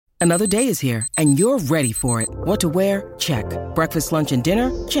Another day is here, and you're ready for it. What to wear? Check. Breakfast, lunch, and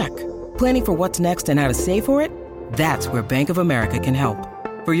dinner? Check. Planning for what's next and how to save for it? That's where Bank of America can help.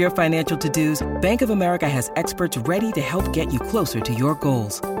 For your financial to-dos, Bank of America has experts ready to help get you closer to your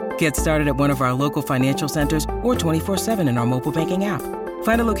goals. Get started at one of our local financial centers or 24/7 in our mobile banking app.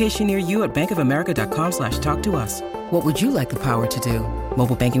 Find a location near you at bankofamerica.com/talktous. What would you like the power to do?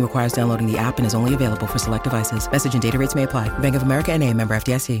 Mobile banking requires downloading the app and is only available for select devices. Message and data rates may apply. Bank of America N.A., member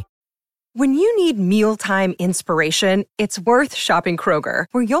FDIC. When you need mealtime inspiration, it's worth shopping Kroger,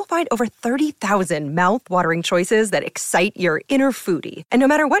 where you'll find over 30,000 mouth-watering choices that excite your inner foodie. And no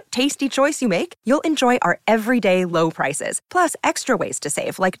matter what tasty choice you make, you'll enjoy our everyday low prices, plus extra ways to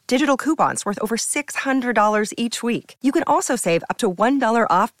save, like digital coupons worth over $600 each week. You can also save up to $1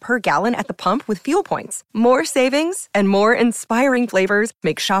 off per gallon at the pump with fuel points. More savings and more inspiring flavors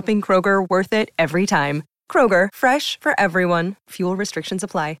make shopping Kroger worth it every time. Kroger, fresh for everyone. Fuel restrictions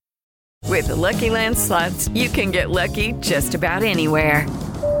apply. With the Lucky Land Slots, you can get lucky just about anywhere.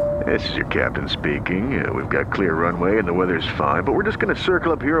 This is your captain speaking. We've got clear runway and the weather's fine, but we're just going to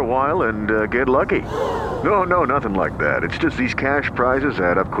circle up here a while and get lucky. No, nothing like that. It's just these cash prizes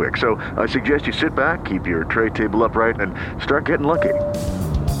add up quick. So I suggest you sit back, keep your tray table upright, and start getting lucky.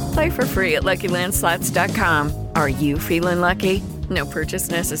 Play for free at LuckyLandSlots.com. Are you feeling lucky? No purchase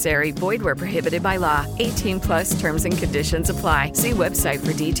necessary. Void where prohibited by law. 18 plus terms and conditions apply. See website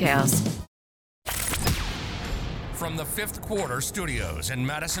for details. From the Fifth Quarter Studios in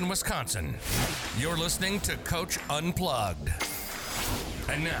Madison, Wisconsin, you're listening to Coach Unplugged.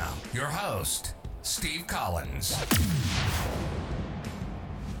 And now, your host, Steve Collins.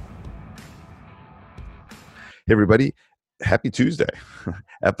 Hey, everybody. Happy Tuesday.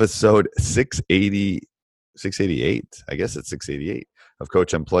 Episode 688. I guess it's 688 of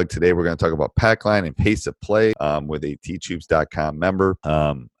Coach Unplugged. Today, we're going to talk about Packline and pace of play with a teachhoops.com member.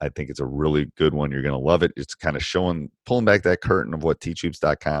 I think it's a really good one. You're going to love it. It's kind of pulling back that curtain of what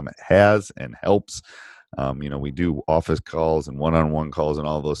teachhoops.com has and helps. We do office calls and one-on-one calls and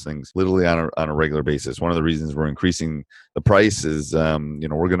all those things literally on a regular basis. One of the reasons we're increasing the price is,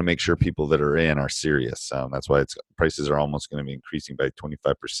 we're going to make sure people that are in are serious. That's why prices are almost going to be increasing by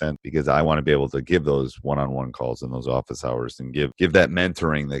 25% because I want to be able to give those one-on-one calls and those office hours and give that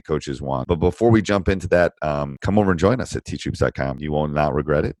mentoring that coaches want. But before we jump into that, come over and join us at teachhoops.com. You will not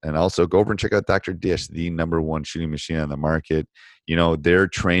regret it. And also go over and check out Dr. Dish, the #1 shooting machine on the market. Their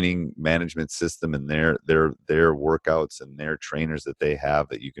training management system and their workouts and their trainers that they have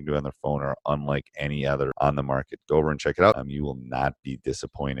that you can do on their phone are unlike any other on the market. Go over and check it out. You will not be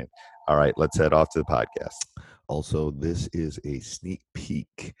disappointed. All right, let's head off to the podcast. Also, this is a sneak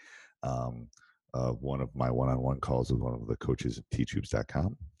peek of one of my one-on-one calls with one of the coaches at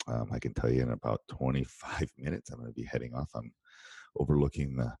teachhoops.com. I can tell you in about 25 minutes, I'm going to be heading off. I'm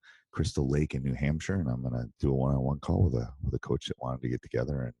overlooking the Crystal Lake in New Hampshire, and I'm going to do a one-on-one call with a coach that wanted to get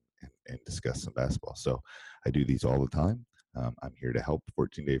together and discuss some basketball. So I do these all the time. I'm here to help.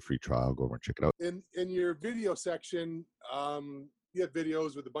 14-day free trial. Go over and check it out. In your video section, you have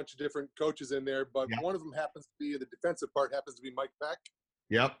videos with a bunch of different coaches in there, but one of them happens to be the defensive part happens to be Mike Peck.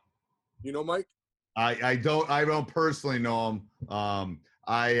 Yep. You know Mike? I don't personally know him.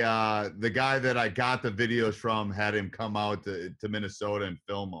 The guy that I got the videos from had him come out to Minnesota and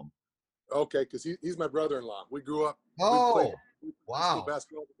film them. Okay, because he's my brother-in-law. We grew up. Oh, wow.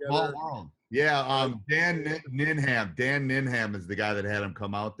 Basketball together. Yeah, Dan Ninham is the guy that had him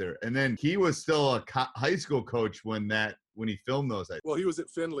come out there. And then he was still a high school coach when he filmed those. Well, he was at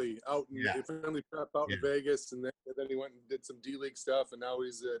Finley Finley Prep out in Vegas, and then he went and did some D-League stuff, and now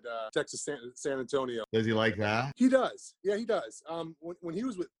he's at Texas San Antonio. Does he like that? He does. Yeah, he does.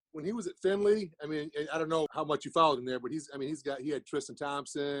 When he was at Finley, I mean, I don't know how much you followed him there, but he had Tristan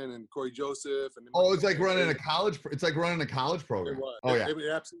Thompson and Corey Joseph. And it's like running a college. It's like running a college program. It was. Oh yeah,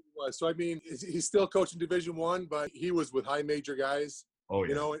 it absolutely was. So I mean, he's still coaching Division I, but he was with high major guys. Oh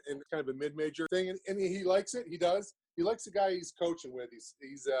yeah. And kind of a mid-major thing, and he likes it. He does. He likes the guy he's coaching with.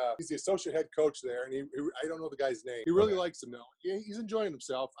 He's the associate head coach there, and I don't know the guy's name. He really likes him though. He's enjoying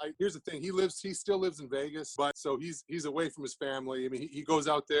himself. Here's the thing: he still lives in Vegas, but so he's away from his family. I mean, he goes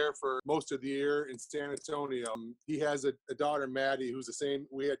out there for most of the year in San Antonio. He has a daughter, Maddie, who's the same.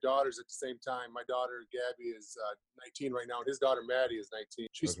 We had daughters at the same time. My daughter Gabby is 19 right now, and his daughter Maddie is 19.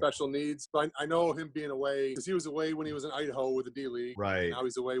 She's special needs. But I know him being away because he was away when he was in Idaho with the D-League. Right. Now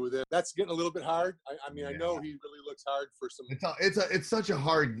he's away with it. That's getting a little bit hard. I know he really looks hard for some. It's such a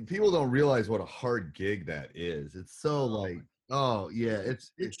hard. People don't realize what a hard gig that is. It's so Oh yeah,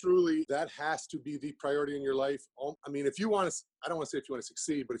 it's truly, that has to be the priority in your life. I mean, if you want to, I don't want to say if you want to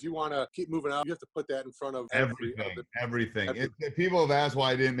succeed, but if you want to keep moving up, you have to put that in front of everything. People have asked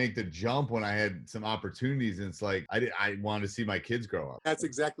why I didn't make the jump when I had some opportunities, and it's like I wanted to see my kids grow up. That's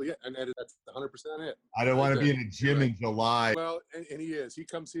exactly it, and that's 100% it. I don't want to be in a gym in July. Well, and he is. He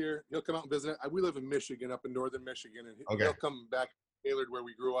comes here. He'll come out and visit. We live in Michigan, up in northern Michigan, and he'll come back. Gaylord, where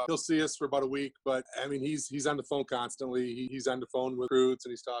we grew up. He'll see us for about a week, but I mean, he's on the phone constantly. He's on the phone with recruits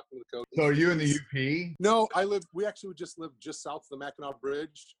and he's talking to the coach. So are you in the UP? No, we actually just live just south of the Mackinac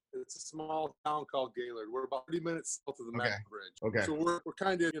Bridge. It's a small town called Gaylord. We're about 30 minutes south of the Mackinac Bridge. Okay. So we're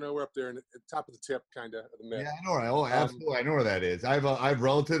kind of, we're up there at the top of the tip, kind of the middle. Yeah, I know where. Oh, absolutely, I know where that is. I have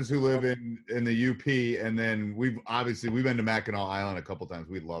relatives who live in the UP, and then we've been to Mackinac Island a couple times.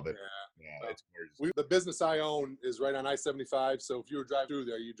 We love it. Yeah, it's gorgeous. The business I own is right on I-75, so if you were driving through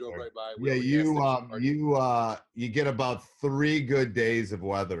there, you drove right by. You get about 3 good days of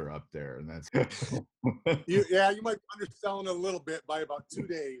weather up there, and that's you might be underselling it a little bit by about 2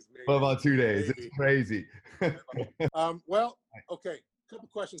 days, maybe. Well, about 2 days. Maybe. It's crazy. Well, okay. Couple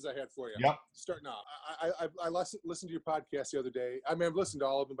questions I had for you. Yep. Starting off, I listened to your podcast the other day. I mean, I've listened to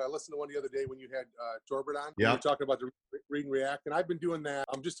all of them, but I listened to one the other day when you had Torbert on. Yeah. We were talking about the read and react, and I've been doing that.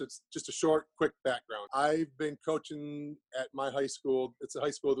 Just a short, quick background. I've been coaching at my high school. It's a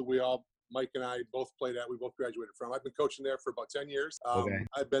high school that Mike and I both played at. We both graduated from. I've been coaching there for about 10 years.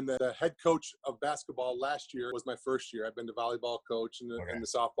 I've been the head coach of basketball. Last year was my first year. I've been the volleyball coach and the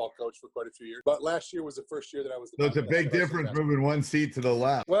softball coach for quite a few years. But last year was the first year that I was the So it's a big difference moving one seat to the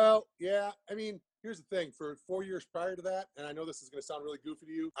left. Well, yeah. I mean, here's the thing. For 4 years prior to that, and I know this is going to sound really goofy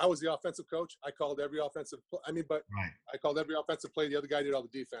to you, I was the offensive coach. I called every offensive play. I called every offensive play. The other guy did all the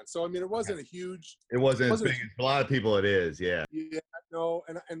defense. So, I mean, it wasn't a huge – It wasn't as big as a lot of people it is, yeah. Yeah, no,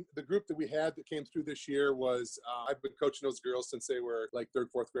 and the group that we had that came through this year was I've been coaching those girls since they were like 3rd,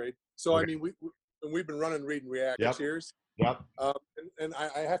 4th grade. So, I mean, we've been running Read and React 6 years. Yep. And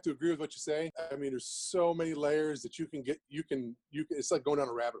I have to agree with what you say. I mean, there's so many layers that you can get. It's like going down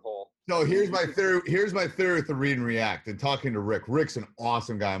a rabbit hole. So here's my theory. Here's my theory with the Read and React and talking to Rick. Rick's an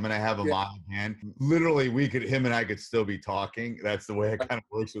awesome guy. I'm gonna have him on again. Literally, him and I could still be talking. That's the way it kind of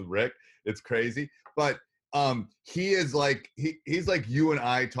works with Rick. It's crazy, but he is like he's like you and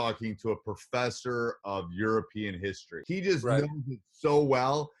I talking to a professor of European history. He just knows it so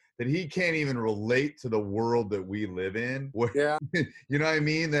well that he can't even relate to the world that we live in. You know what I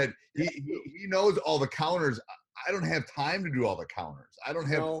mean? That he knows all the counters. I don't have time to do all the counters. I don't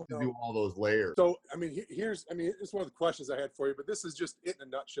have to do all those layers. So, I mean, it's one of the questions I had for you, but this is just it in a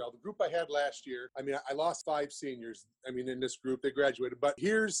nutshell. The group I had last year, I mean, I lost 5 seniors. I mean, in this group, they graduated, but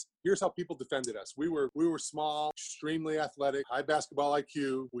here's how people defended us. We were small, extremely athletic, high basketball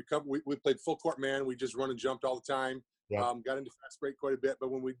IQ. We played full court man. We just run and jumped all the time. Yep. Got into fast break quite a bit,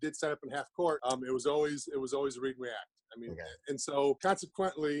 but when we did set up in half court, it was always a read and react. I mean, and so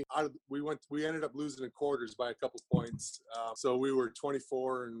consequently, we ended up losing in quarters by a couple points. So we were 24-1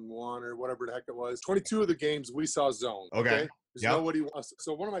 or whatever the heck it was. 22 of the games we saw zone. Okay. There's nobody.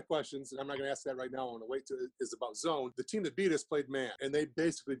 So one of my questions, and I'm not going to ask that right now. I want to wait is about zone. The team that beat us played man, and they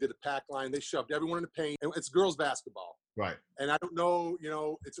basically did a pack line. They shoved everyone in the paint, and it's girls basketball. Right. And I don't know.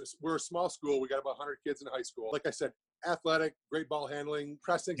 We're a small school. We got about 100 kids in the high school. Like I said, athletic, great ball handling,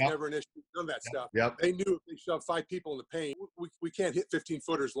 pressing's never an issue. None of that stuff. Yep. They knew if they shoved 5 people in the paint, we can't hit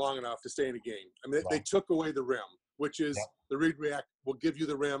 15-footers long enough to stay in a game. I mean, they took away the rim, which is the read react will give you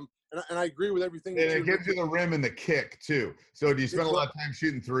the rim. And I agree with everything. And it gives you the rim and the kick too. So do you spend a lot of time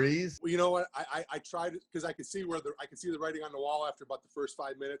shooting threes? Well, you know what? I tried it because I could see the writing on the wall after about the first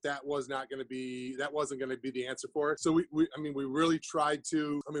 5 minutes. That wasn't going to be the answer for it. So we really tried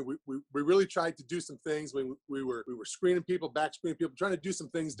to. I mean, we really tried to do some things. We were screening people, back screening people, trying to do some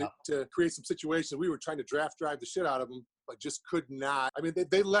things to create some situations. We were trying to draft drive the shit out of them, but just could not. I mean,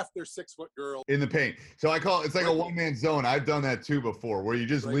 they left their 6-foot girl in the paint. So I call it's like a one-man zone. I've done that too before, where you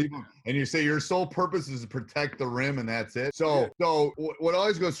just leave them and you say your sole purpose is to protect the rim and that's it. So what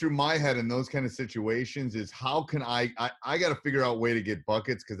always goes through my head in those kind of situations is how can I got to figure out a way to get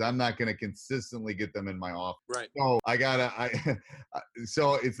buckets because I'm not going to consistently get them in my office. Right. So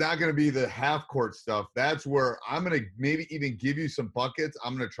so it's not going to be the half court stuff. That's where I'm going to maybe even give you some buckets.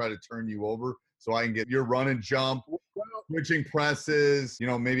 I'm going to try to turn you over so I can get your run and jump, switching presses,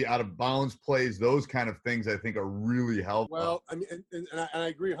 maybe out of bounds plays, those kind of things I think are really helpful. Well, I mean, and I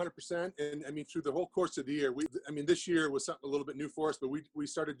agree 100%. And I mean, through the whole course of the year, this year was something a little bit new for us, but we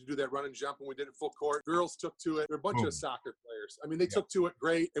started to do that run and jump and we did it full court. Girls took to it. They're a bunch of soccer players. I mean, they took to it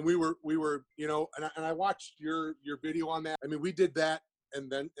great. And we were, and I watched your video on that. I mean, we did that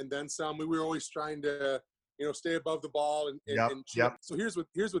and then some. We were always trying to, stay above the ball and Yep. So here's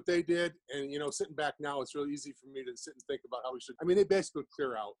what they did. And, sitting back now, it's really easy for me to sit and think about how we should. I mean, they basically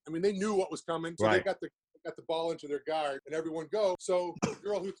clear out. I mean, they knew what was coming. So they got the ball into their guard and everyone go. So the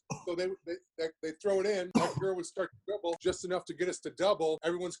girl they throw it in. That girl would start to dribble just enough to get us to double.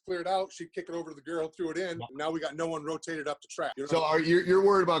 Everyone's cleared out. She'd kick it over to the girl, threw it in. And now we got no one rotated up to track. So you're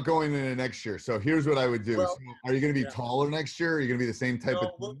worried about going into next year. So here's what I would do. Well, so are you going to be taller next year? Or are you going to be the same type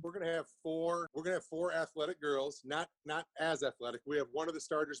of we're going to have four. We're going to have 4 athletic girls, not as athletic. We have one of the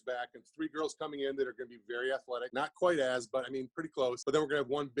starters back and 3 girls coming in that are going to be very athletic. Not quite as, but I mean pretty close. But then we're going to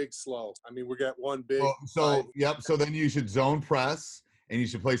have one big slow. I mean, we're going to have one big. So then you should zone press and you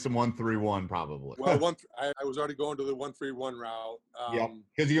should play some 1-3-1 probably. Well, I was already going to the 1-3-1 route.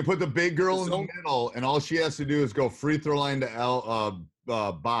 Because you can put the big girl in the middle, and all she has to do is go free throw line to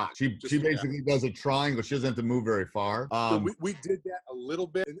box. She basically does a triangle. She doesn't have to move very far. So we did that a little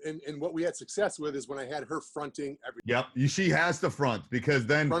bit, and what we had success with is when I had her fronting everything. Yep, she has to front because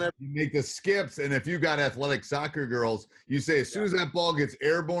then you make the skips, and if you got athletic soccer girls, you say as soon as that ball gets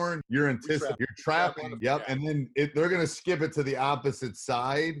airborne, you're trapping. Yep, and then they're gonna skip it to the opposite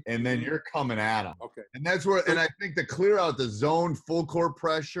side, and then you're coming at them. Okay, and that's where, and I think to clear out the zone full court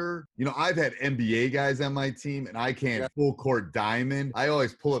pressure. I've had NBA guys on my team, and I can't full court diamond. I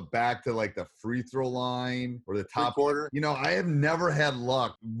always pull it back to like the free throw line or the top quarter. I have never had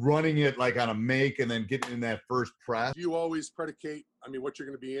luck running it like on a make and then getting in that first press. You always predicate, what you're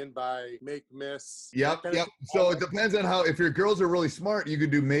going to be in by make, miss. Yep. So it depends on if your girls are really smart, you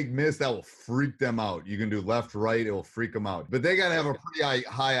can do make, miss. That will freak them out. You can do left, right. It will freak them out. But they got to have a pretty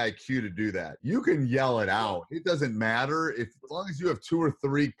high IQ to do that. You can yell it out. It doesn't matter. As long as you have 2 or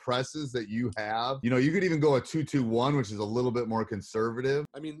 3 presses that you have, you could even go a 2-2-1, which is a little bit more conservative.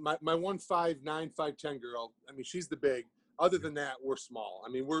 My 1-5-9, 5-10 girl, she's the big. Other than that, we're small.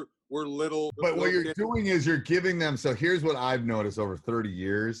 We're little. But what you're doing is you're giving them. So here's what I've noticed over 30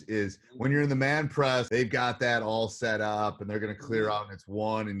 years is when you're in the man press, they've got that all set up and they're going to clear out and it's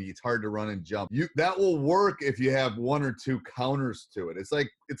one and it's hard to run and jump. That will work if you have 1 or 2 counters to it. It's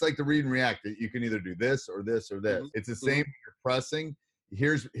like the read and react. You can either do this or this or this. It's the same when you're pressing.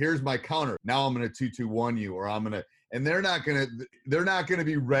 Here's my counter. Now I'm going to 2-2-1 you, or I'm going to. And they're not gonna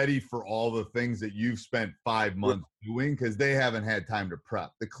be ready for all the things that you've spent 5 months doing because they haven't had time to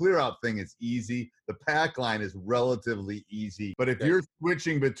prep. The clear out thing is easy. The pack line is relatively easy. But if you're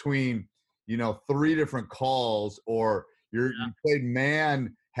switching between, 3 different calls, or you played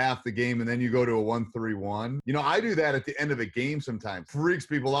man half the game and then you go to a 1-3-1. I do that at the end of a game sometimes. Freaks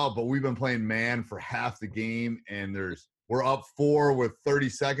people out, but we've been playing man for half the game and we're up 4 with 30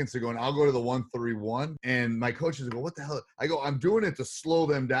 seconds to go, and I'll go to the 1-3-1. And my coaches go, what the hell? I go, I'm doing it to slow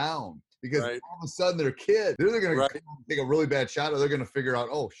them down because all of a sudden they're kids. They're either going to take a really bad shot or they're going to figure out,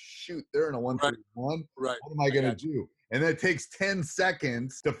 oh, shoot, they're in a 1-3-1. Right. What am I going to do? And then it takes 10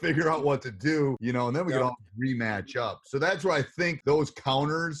 seconds to figure out what to do, and then we can all rematch up. So that's where I think those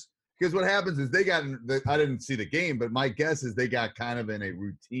counters, because what happens is I didn't see the game, but my guess is they got kind of in a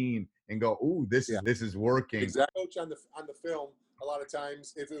routine and go, ooh, this is working. Exactly. Coach on the film, a lot of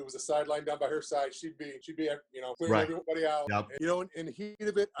times, if it was a sideline down by her side, she'd be clearing everybody out. Yep. In the heat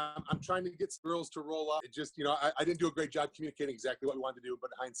of it, I'm trying to get girls to roll up. It just, I didn't do a great job communicating exactly what we wanted to do,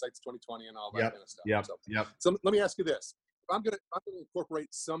 but hindsight's 20/20 and all that kind of stuff. So let me ask you this. If I'm gonna incorporate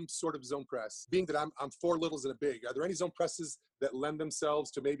some sort of zone press, being that I'm 4 littles and a big, are there any zone presses that lend themselves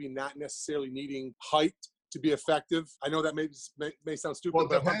to maybe not necessarily needing height to be effective? I know that may sound stupid.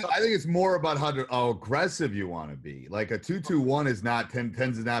 Well, I think it's more about how aggressive you want to be. Like a 2-2-1 is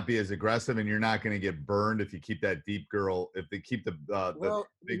tends to not be as aggressive, and you're not going to get burned if you keep that deep girl. If they keep the big girl.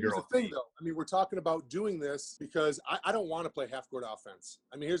 Here's the thing, though. We're talking about doing this because I don't want to play half court offense.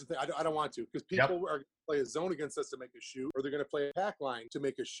 Here's the thing. I don't want to, because people are going to play a zone against us to make a shoot, or they're going to play a pack line to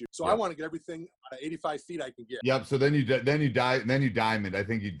make a shoot. So I want to get everything out of 85 feet I can get. Yep. So then you diamond. I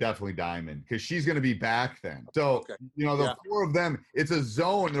think you definitely diamond because she's going to be back then. So the 4 of them, it's a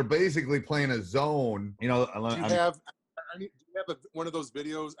zone. They're basically playing a zone. Do you have one of those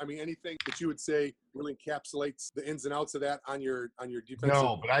videos? Anything that you would say really encapsulates the ins and outs of that on your defense?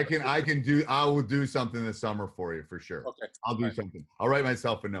 No, but I will do something this summer for you for sure. Okay. I'll do something. I'll write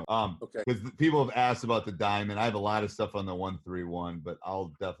myself a note. Okay. Because people have asked about the diamond. I have a lot of stuff on the 1-3-1, but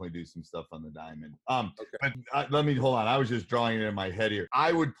I'll definitely do some stuff on the diamond. Okay. But let me hold on. I was just drawing it in my head here.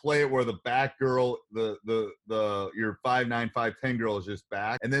 I would play it where the back girl, your 5'9", 5'10" girl is just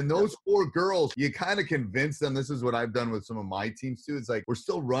back, and then those 4 girls, you kind of convince them. This is what I've done with some of my teams too. It's like we're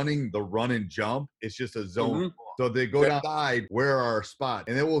still running the run and jump, It's just a zone. Mm-hmm. So they go outside where are our spots,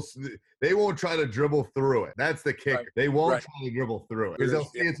 and they won't try to dribble through it. That's the kicker. Right. They won't Right. try to dribble through it because they'll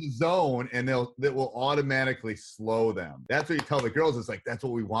see it's a zone, and that will automatically slow them. That's what you tell the girls. It's like that's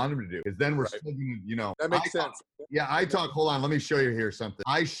what we want them to do. Because then we're still gonna, that makes sense. I talk. Hold on, let me show you here something.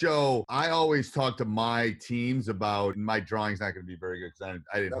 I always talk to my teams about. My drawing's not going to be very good because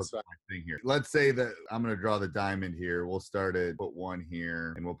I didn't hook my thing here. Let's say that I'm going to draw the diamond here. We'll start it. Put one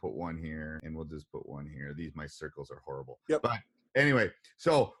here, and we'll put one here, and we'll just put one here. These my circles are horrible. Yep. But anyway,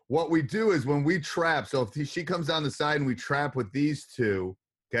 so what we do is when we trap. So if she comes down the side and we trap with these two.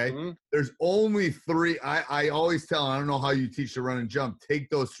 Okay. Mm-hmm. There's only three. I always tell them, I don't know how you teach the run and jump. Take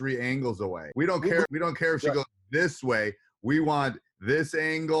those three angles away. We don't care. We don't care if she goes this way. We want this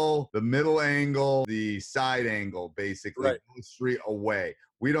angle, the middle angle, the side angle, basically. Right. Those three away.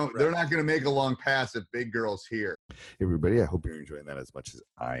 We don't. They're not going to make a long pass if big girls here. Hey everybody, I hope you're enjoying that as much as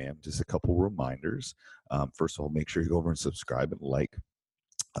I am. Just a couple reminders. First of all, make sure you go over and subscribe and like.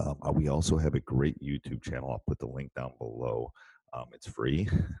 We also have a great YouTube channel. I'll put the link down below. It's free.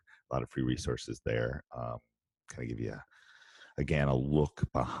 A lot of free resources there. Kind of give you, again, a look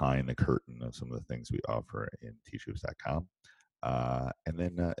behind the curtain of some of the things we offer in teachhoops.com. And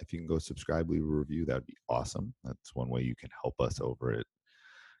then if you can go subscribe, leave a review, that would be awesome. That's one way you can help us over at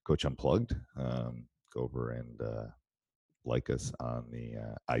Coach Unplugged. Go over and like us on the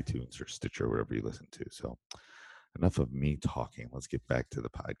iTunes or Stitcher, whatever you listen to. So enough of me talking. Let's get back to the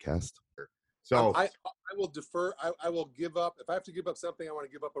podcast. So I will defer. I will give up. If I have to give up something, I want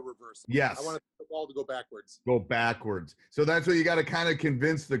to give up a reverse. Yes. I want the ball to go backwards. Go backwards. So that's what you got to kind of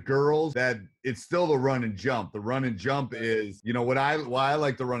convince the girls that it's still the run and jump. The run and jump is, why I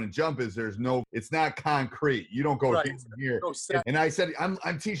like the run and jump is it's not concrete. You don't go here. No set. And I said, I'm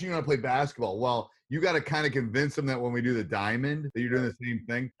teaching you how to play basketball. Well, you got to kind of convince them that when we do the diamond, that you're doing the same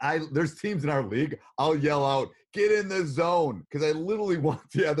thing. There's teams in our league, I'll yell out, get in the zone. Because I literally want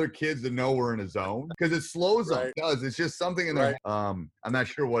the other kids to know we're in a zone. Because it slows them. It does. It's just something in there. I'm not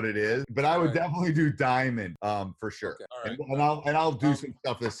sure what it is. But I would definitely do diamond for sure. Okay. All right. And I'll do some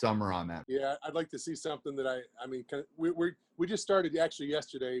stuff this summer on that. Yeah, I'd like to see something that we just started actually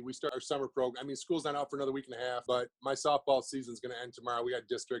yesterday. We start our summer program. I mean, school's not out for another week and a half, but my softball season's going to end tomorrow. We got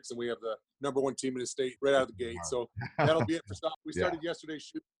districts and we have the #1 team in the state right out of the gate. So that'll be it for softball. We started yesterday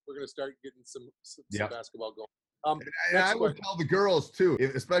shooting. We're going to start getting some basketball going. And I would tell the girls too,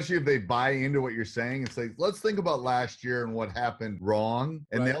 especially if they buy into what you're saying. It's like, let's think about last year and what happened wrong.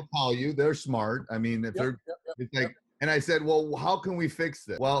 And they'll tell you they're smart. I mean, if it's like, and I said, well, how can we fix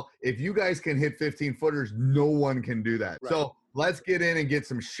this? Well, if you guys can hit 15 footers, no one can do that. Right. So let's get in and get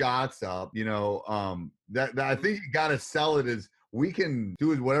some shots up. That I think you got to sell it as, we can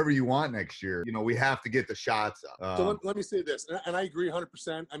do whatever you want next year. We have to get the shots up. So let me say this, and I agree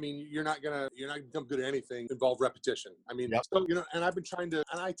 100%. I mean, you're not gonna become good at anything involve repetition. I mean, so, and I've been trying to,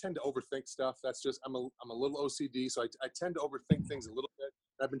 and I tend to overthink stuff. That's just, I'm a little OCD, so I tend to overthink things a little bit.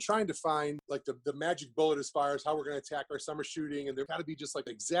 I've been trying to find like the magic bullet as far as how we're going to attack our summer shooting, and they've got to be just like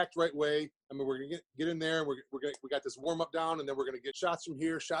the exact right way. I mean, we're going to get in there, and we got this warm up down, and then we're going to get shots from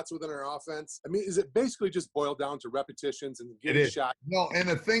here, shots within our offense. I mean, is it basically just boiled down to repetitions and getting shots? No, and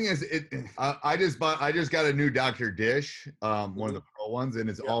the thing is, I just got a new Dr. Dish, one of the pro ones, and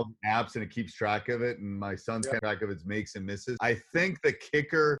it's all apps and it keeps track of it, and my son's kept track of its makes and misses. I think the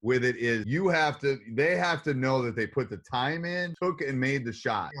kicker with it is they have to know that they put the time in, took and made the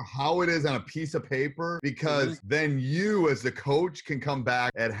shot. How it is on a piece of paper, because then you as the coach can come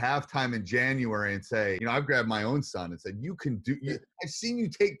back at halftime in January and say, I've grabbed my own son and said, you can do. I've seen you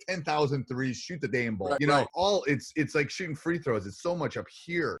take 10,000 threes, shoot the damn ball. It's like shooting free throws. It's so much up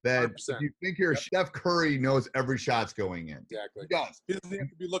here that 100%. If you think you're Steph Curry knows every shot's going in. Exactly. He does. He doesn't have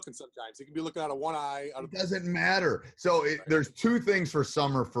to be looking sometimes. He can be looking out of one eye. It doesn't matter. So there's two things for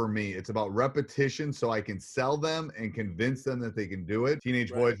summer for me. It's about repetition, so I can sell them and convince them that they can do it. Teenage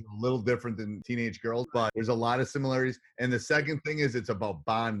boys are a little different than teenage girls, but there's a lot of similarities. And the second thing is it's about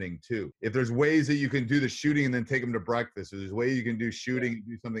bonding too. If there's ways that you can do the shooting and then take them to breakfast, or there's ways you can do shooting and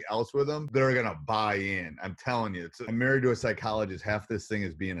do something else with them, they're going to buy in. I'm telling you. I'm married to a psychologist. Half this thing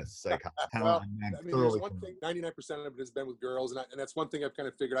is being a psychologist. Well, there's one thing, 99% of it has been with girls, and that's one thing I've kind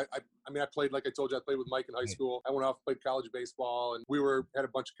of figured. I played, like I told you, I played with Mike in high school. I went off and played college baseball, and we had a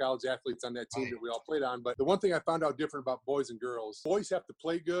bunch of college athletes on that team that we all played on. But the one thing I found out different about boys and girls, boys have to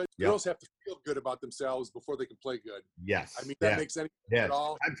play good, girls have to feel good about themselves before they can play good. Yes. I mean, that makes any sense at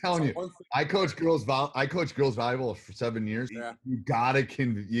all. I'm telling you, I coach girls volleyball for 7 years. Yeah. You gotta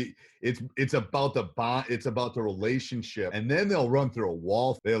it's about the bond, it's about the relationship, and then they'll run through a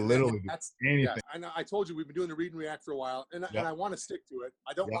wall. They'll literally do anything. Yeah. I told you we've been doing the read and react for a while, and I want to stick to it.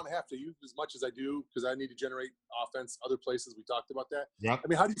 I don't want to have to use as much as I do because I need to generate offense other places. We talked about that. Yeah. I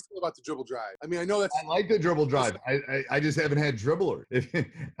mean, how do you feel about the dribble drive? I mean, I know I like the dribble drive. I just haven't had dribblers.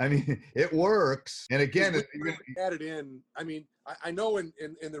 I mean, it works. And again, added in. I mean, I know in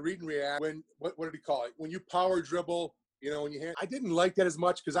the read and react, when what did he call it? When you power dribble, when you I didn't like that as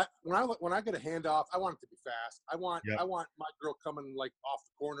much because when I get a handoff, I want it to be fast. I want my girl coming like off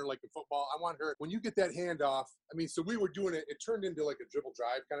the corner like in football. I want her when you get that handoff. I mean, so we were doing it. It turned into like a dribble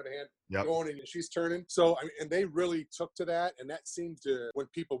drive kind of a hand going, and she's turning. So and they really took to that, and that seemed to when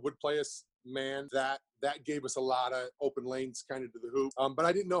people would play us man, that gave us a lot of open lanes kind of to the hoop. But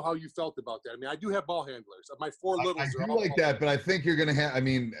I didn't know how you felt about that. I mean, I do have ball handlers. My four littles I do like that, but I think you're going to have, I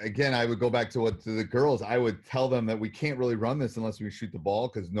mean, again, I would go back to the girls. I would tell them that we can't really run this unless we shoot the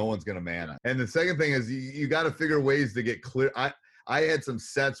ball because no one's going to man it. And the second thing is you got to figure ways to get clear. I had some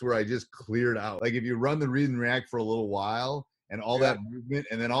sets where I just cleared out. Like if you run the read and react for a little while and all that movement,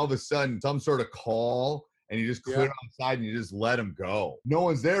 and then all of a sudden some sort of call, and you just clear it outside and you just let them go. No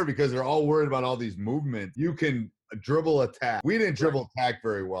one's there because they're all worried about all these movements. You can dribble attack. We didn't dribble attack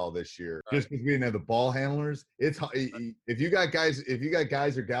very well this year just because we didn't have the ball handlers. It's if you got guys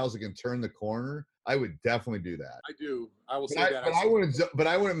or gals that can turn the corner, I would definitely do that. I do. I will say that. But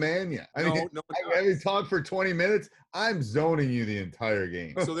I wouldn't man you. I mean, I talk for 20 minutes. I'm zoning you the entire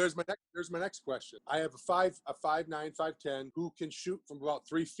game. So there's my next question. I have a 5'9", 5'10" who can shoot from about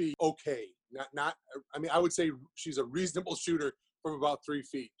 3 feet. Okay. Not. I mean, I would say she's a reasonable shooter from about 3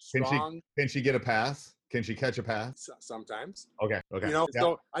 feet. Strong. Can she get a pass? Can she catch a pass? Sometimes. Okay.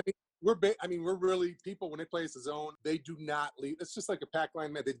 So I mean, we're really people when they play us a zone. They do not leave. It's just like a pack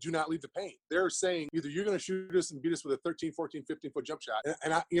line man. They do not leave the paint. They're saying either you're going to shoot us and beat us with a 13, 14, 15-foot jump shot,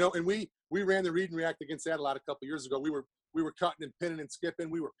 and we ran the read and react against that a lot a couple years ago. We were cutting and pinning and skipping.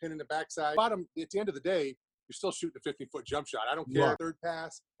 We were pinning the backside. Bottom at the end of the day, you're still shooting a 15-foot jump shot. I don't care. Third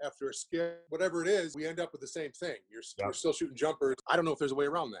pass after a skip, whatever it is, we end up with the same thing. You're still shooting jumpers. I don't know if there's a way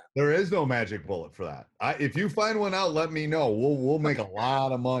around that. There is no magic bullet for that. If you find one out, let me know. We'll make a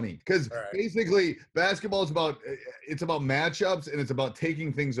lot of money because basically basketball is about matchups and it's about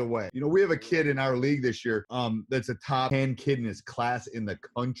taking things away. We have a kid in our league this year that's a top 10 kid in his class in the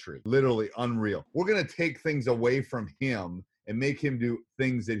country. Literally unreal. We're gonna take things away from him and make him do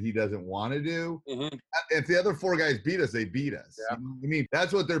things that he doesn't want to do. Mm-hmm. If the other 4 guys beat us, they beat us. Yeah. You know what I mean,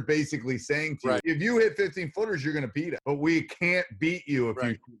 that's what they're basically saying to you. If you hit 15-footers, you're going to beat us. But we can't beat you if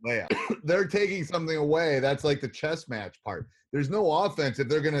you shoot layup. They're taking something away. That's like the chess match part. There's no offense if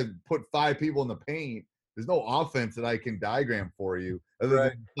they're going to put 5 people in the paint. There's no offense that I can diagram for you other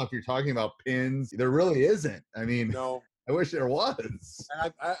than stuff you're talking about, pins. There really isn't. I mean, no. I wish there was.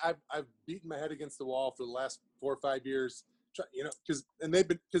 And I've beaten my head against the wall for the last 4 or 5 years. Because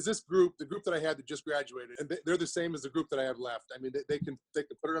this group, the group that I had that just graduated, and they're the same as the group that I have left. I mean, they can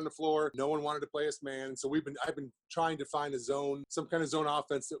put it on the floor. No one wanted to play us man, so I've been trying to find a zone, some kind of zone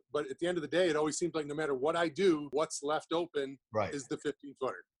offense. But at the end of the day, it always seems like no matter what I do, what's left open is the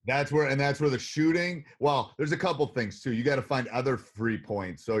 15-footer. That's where the shooting. Well, there's a couple things too. You got to find other free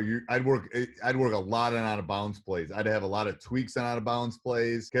points. So I'd work a lot on out of bounds plays. I'd have a lot of tweaks on out of bounds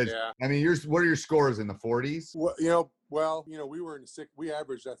plays because I mean, what are your scores in the 40s? Well, we were we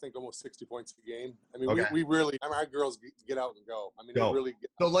averaged, I think, almost 60 points a game. I mean, we really, our girls get out and go. I mean, they really get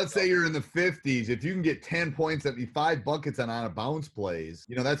out. So let's say you're in the 50s. If you can get 10 points, that'd be 5 buckets on out of bounds plays.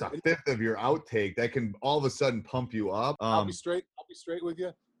 That's a fifth of your outtake. That can all of a sudden pump you up. I'll be straight with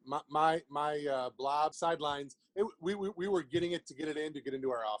you. My blob sidelines, we were getting it to get it in to get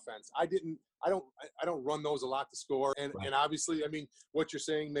into our offense. I don't run those a lot to score. And obviously, I mean, what you're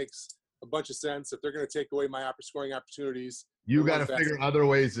saying makes a bunch of sense. If they're going to take away my scoring opportunities, you got to figure other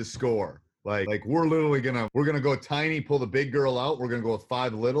ways to score. Like we're literally we're gonna go tiny, pull the big girl out. We're gonna go with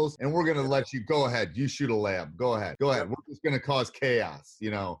 5 littles, and we're gonna let you go ahead. You shoot a layup. Go ahead. We're just gonna cause chaos.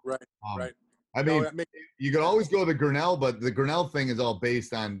 Right. I mean, you could always go the Grinnell, but the Grinnell thing is all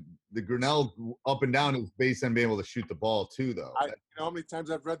based on the Grinnell up and down is based on being able to shoot the ball too, though. How many times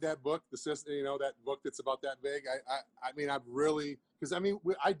I've read that book, the system, that book that's about that big. I mean, I've really, because I mean,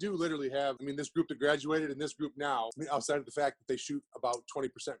 I do literally have, I mean, this group that graduated and this group now, I mean, outside of the fact that they shoot about 20%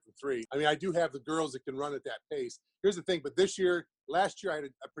 from 3. I mean, I do have the girls that can run at that pace. Here's the thing, but last year I had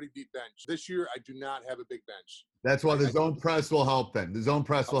a pretty deep bench. This year I do not have a big bench. That's why the zone press will help then. The zone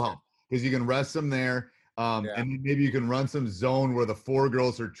press will help because you can rest them there. And then maybe you can run some zone where the 4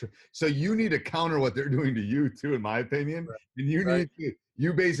 girls are. So you need to counter what they're doing to you too, in my opinion. Right. And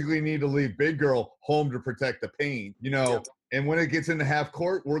you basically need to leave big girl home to protect the paint, And when it gets into half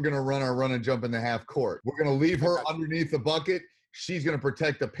court, we're going to run our run and jump in the half court. We're going to leave her underneath the bucket. She's going to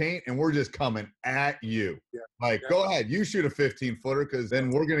protect the paint, and we're just coming at you. Go ahead. You shoot a 15-footer because then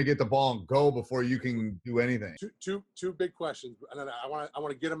we're going to get the ball and go before you can do anything. Two big questions. And then I want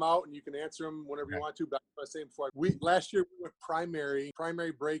to get them out, and you can answer them whenever you want to. But I was saying before, last year we went primary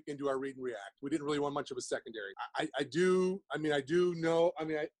break into our read and react. We didn't really want much of a secondary.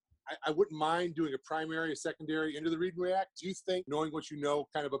 I wouldn't mind doing a primary, a secondary into the read and react. Do you think, knowing what you know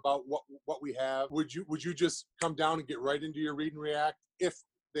kind of about what we have, would you just come down and get right into your read and react if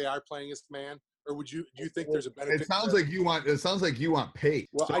they are playing as man? Or do you think there's a benefit? It sounds like you want pace.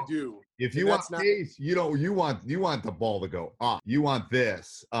 Well, so I do. If you want pace, you want the ball to go up. You want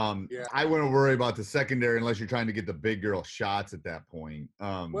this. I wouldn't worry about the secondary unless you're trying to get the big girl shots at that point.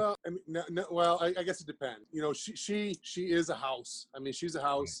 Well, I mean, I guess it depends. She is a house. I mean, she's a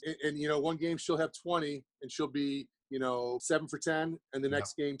house, and one game she'll have 20, and she'll be 7 for 10, and the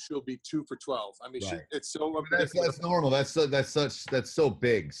next game she'll be 2 for 12. I mean, it's so that's normal. That's so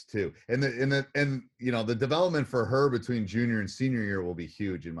bigs too, and the development for her between junior and senior year will be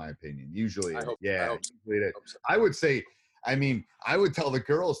huge in my opinion. Usually, I would say. I mean, I would tell the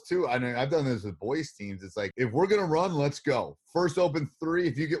girls too. I mean, I've done this with boys teams. It's like, if we're going to run, let's go. First open 3.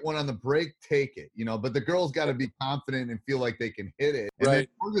 If you get one on the break, take it, but the girls got to be confident and feel like they can hit it. And then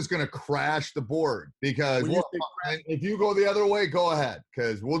we're just going to crash the board because if you go the other way, go ahead.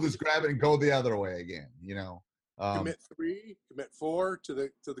 Cause we'll just grab it and go the other way again, commit 3, commit 4 to the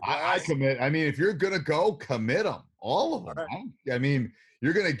glass. I commit. I mean, if you're going to go, commit them, all of them. Right. I mean,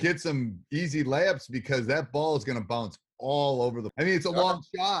 you're going to get some easy layups because that ball is going to bounce all over it's a long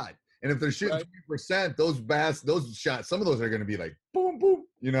shot. And if they're shooting 20%, those shots, some of those are going to be like boom, boom,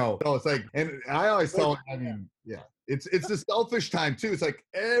 So it's like, and I always tell them, it's the selfish time too. It's like,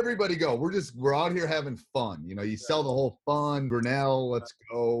 everybody go. We're out here having fun. You sell the whole fun. Brunel, let's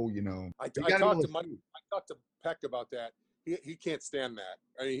go. I talked to Peck about that. He can't stand that.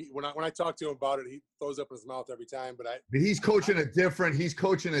 I mean, when I talk to him about it, he throws up his mouth every time. But he's coaching a different,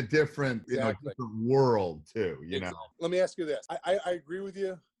 different world too. Let me ask you this. I agree with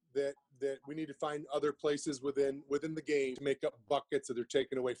you that we need to find other places within the game to make up buckets that are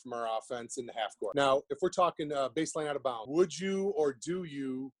taken away from our offense in the half court. Now, if we're talking baseline out of bounds, would you or do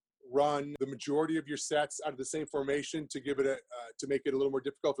you run the majority of your sets out of the same formation to give it to make it a little more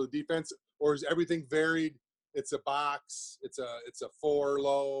difficult for the defense, or is everything varied? It's a box. It's a 4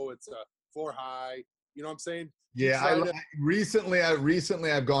 low. It's a 4 high. You know what I'm saying? Yeah. Recently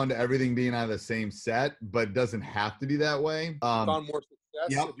I've gone to everything being on the same set, but it doesn't have to be that way. Found more success.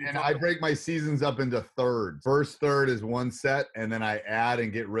 Yep. And I break my seasons up into thirds. First third is one set, and then I add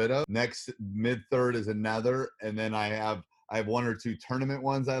and get rid of. Next mid third is another, and then I have 1 or 2 tournament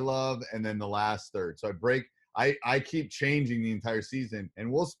ones I love, and then the last third. So I keep changing the entire season, and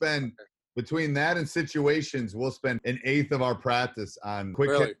we'll spend. Between that and situations, we'll spend 1/8 of our practice on quick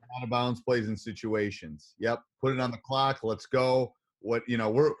hit, out of bounds plays and situations. Yep, put it on the clock. Let's go. We're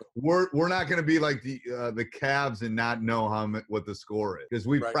not going to be like the Cavs and not know what the score is because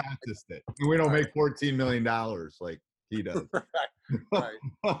we practiced it. And we don't make $14 million like he does. Right.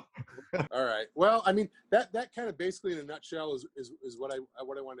 All right. Well, I mean, that kind of basically in a nutshell is what I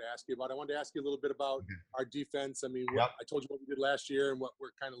wanted to ask you about. I wanted to ask you a little bit about our defense. I mean, I told you what we did last year and what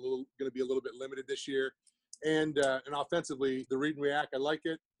we're kind of going to be a little bit limited this year. And offensively, the read and react, I like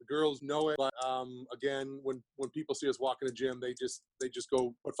it. The girls know it. But again, when people see us walk in the gym, they just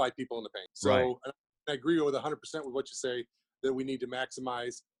go put 5 people in the paint. So I agree with 100% with what you say, that we need to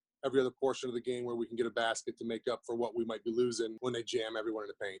maximize every other portion of the game where we can get a basket to make up for what we might be losing when they jam everyone in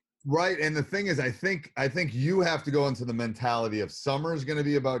the paint. Right. And the thing is, I think you have to go into the mentality of summer is going to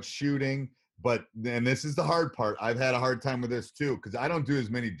be about shooting. And this is the hard part. I've had a hard time with this too, because I don't do as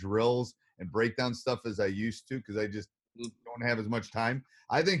many drills and breakdown stuff as I used to, because I just don't have as much time.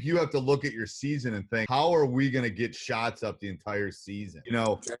 I think you have to look at your season and think, how are we going to get shots up the entire season?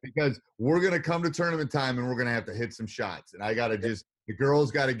 Because we're going to come to tournament time and we're going to have to hit some shots. And I got to the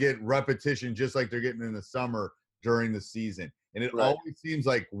girls got to get repetition just like they're getting in the summer during the season. And it always seems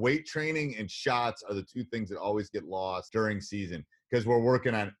like weight training and shots are the 2 things that always get lost during season because we're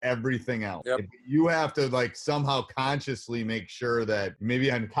working on everything else. Yep. You have to somehow consciously make sure that maybe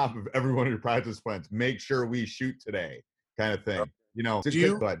on top of every one of your practice plans, make sure we shoot today kind of thing. Do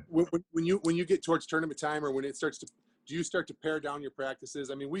you, when you get towards tournament time or when it starts do you start to pare down your practices?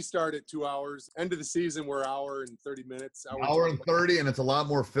 I mean, we start at 2 hours. End of the season, we're hour and 30 minutes. Hour and 30, and it's a lot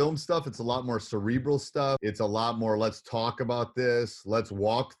more film stuff. It's a lot more cerebral stuff. It's a lot more, let's talk about this. Let's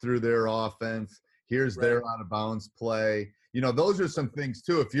walk through their offense. Here's their out of bounds play. You know, those are some things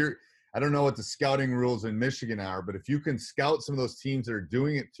too. If you're, I don't know what the scouting rules in Michigan are, but if you can scout some of those teams that are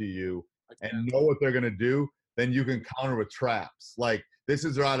doing it to you and know what they're going to do, then you can counter with traps. Like, this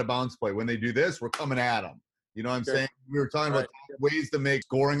is their out of bounds play. When they do this, we're coming at them. You know what I'm saying? We were talking about ways to make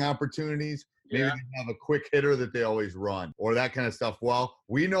scoring opportunities. Maybe they have a quick hitter that they always run or that kind of stuff. Well,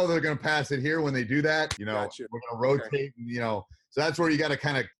 we know they're going to pass it here. When they do that, you know, we're going to rotate, you know. So that's where you got to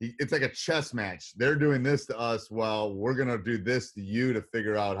kind of – it's like a chess match. They're doing this to us. Well, we're going to do this to you to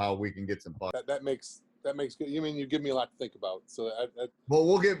figure out how we can get some fun. That makes good. You mean you give me a lot to think about. So well,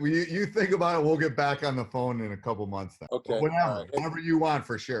 we'll get you think about it. We'll get back on the phone in a couple months then. Okay. Whatever you want,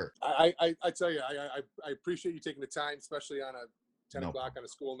 for sure. I tell you, I appreciate you taking the time, especially on a 10 o'clock on a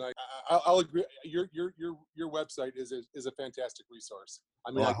school night. I'll agree. Your website is a fantastic resource.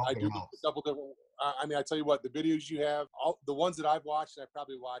 I mean, I do a couple different. I mean, I tell you what, the videos you have, the ones that I've watched, and I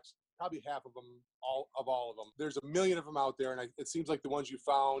probably watched half of them, all of them. There's a million of them out there, and it seems like the ones you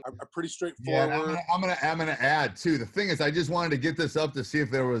found are pretty straightforward. Yeah, I'm gonna add too. The thing is, I just wanted to get this up to see if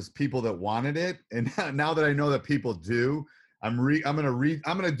there was people that wanted it, and now that I know that people do, I'm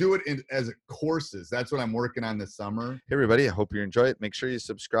gonna do it as courses. That's what I'm working on this summer. Hey everybody, I hope you enjoy it. Make sure you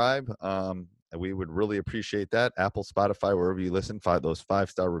subscribe. We would really appreciate that. Apple, Spotify, wherever you listen, those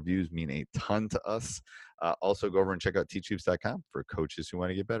 5-star reviews mean a ton to us. Also, go over and check out teachhoops.com for coaches who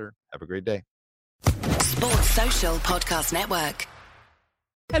want to get better. Have a great day. Sports Social Podcast Network.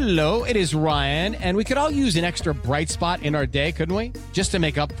 Hello, it is Ryan, and we could all use an extra bright spot in our day, couldn't we? Just to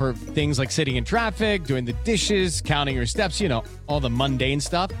make up for things like sitting in traffic, doing the dishes, counting your steps, you know, all the mundane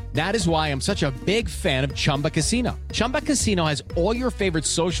stuff. That is why I'm such a big fan of Chumba Casino. Chumba Casino has all your favorite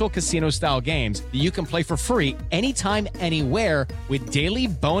social casino-style games that you can play for free anytime, anywhere with daily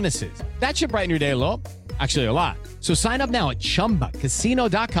bonuses. That should brighten your day a little. Actually, a lot. So sign up now at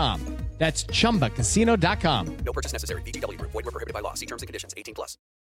ChumbaCasino.com. That's ChumbaCasino.com. No purchase necessary. VGW Group. Void where prohibited by law. See terms and conditions. 18+.